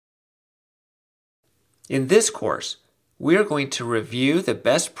In this course, we are going to review the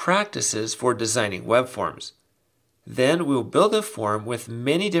best practices for designing web forms. Then we'll build a form with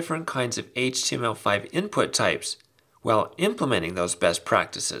many different kinds of HTML5 input types while implementing those best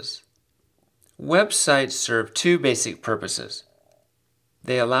practices. Websites serve two basic purposes.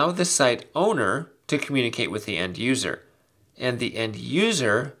 They allow the site owner to communicate with the end user, and the end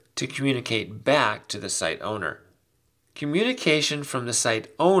user to communicate back to the site owner. Communication from the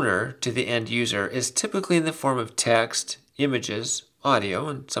site owner to the end user is typically in the form of text, images, audio,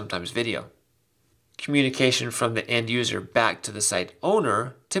 and sometimes video. Communication from the end user back to the site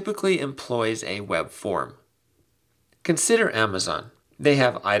owner typically employs a web form. Consider Amazon. They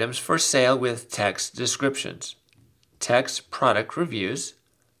have items for sale with text descriptions, text product reviews,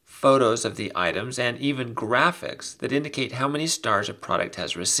 photos of the items, and even graphics that indicate how many stars a product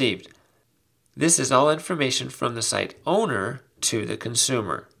has received. This is all information from the site owner to the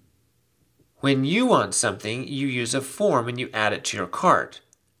consumer. When you want something, you use a form and you add it to your cart,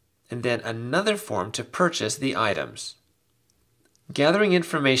 and then another form to purchase the items. Gathering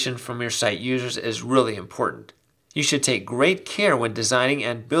information from your site users is really important. You should take great care when designing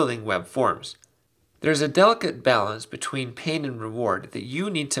and building web forms. There's a delicate balance between pain and reward that you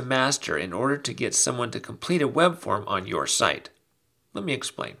need to master in order to get someone to complete a web form on your site. Let me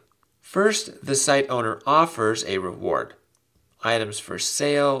explain. First, the site owner offers a reward. Items for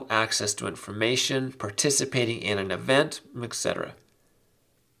sale, access to information, participating in an event, etc.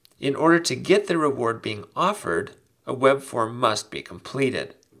 In order to get the reward being offered, a web form must be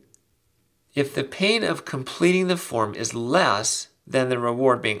completed. If the pain of completing the form is less than the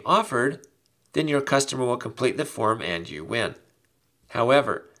reward being offered, then your customer will complete the form and you win.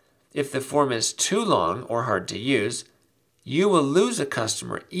 However, if the form is too long or hard to use, you will lose a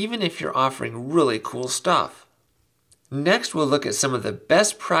customer even if you're offering really cool stuff. Next, we'll look at some of the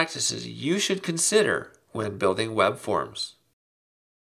best practices you should consider when building web forms.